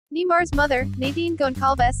Neymar's mother, Nadine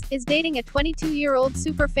Goncalves, is dating a 22-year-old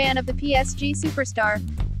superfan of the PSG superstar.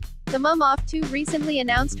 The mom of two recently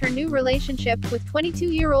announced her new relationship with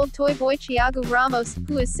 22-year-old toy boy Tiago Ramos,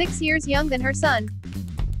 who is 6 years younger than her son.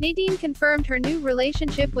 Nadine confirmed her new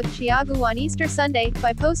relationship with Tiago on Easter Sunday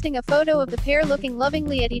by posting a photo of the pair looking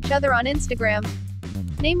lovingly at each other on Instagram.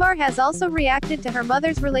 Neymar has also reacted to her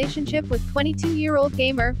mother's relationship with 22-year-old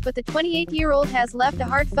gamer, but the 28-year-old has left a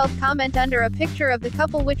heartfelt comment under a picture of the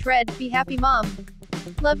couple which read, "Be happy mom.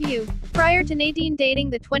 Love you." Prior to Nadine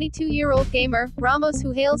dating the 22-year-old gamer, Ramos,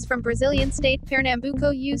 who hails from Brazilian state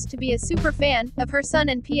Pernambuco, used to be a super fan of her son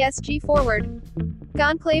and PSG forward.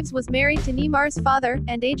 Goncalves was married to Neymar's father,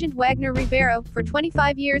 and agent Wagner Ribeiro, for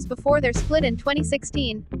 25 years before their split in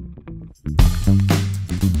 2016.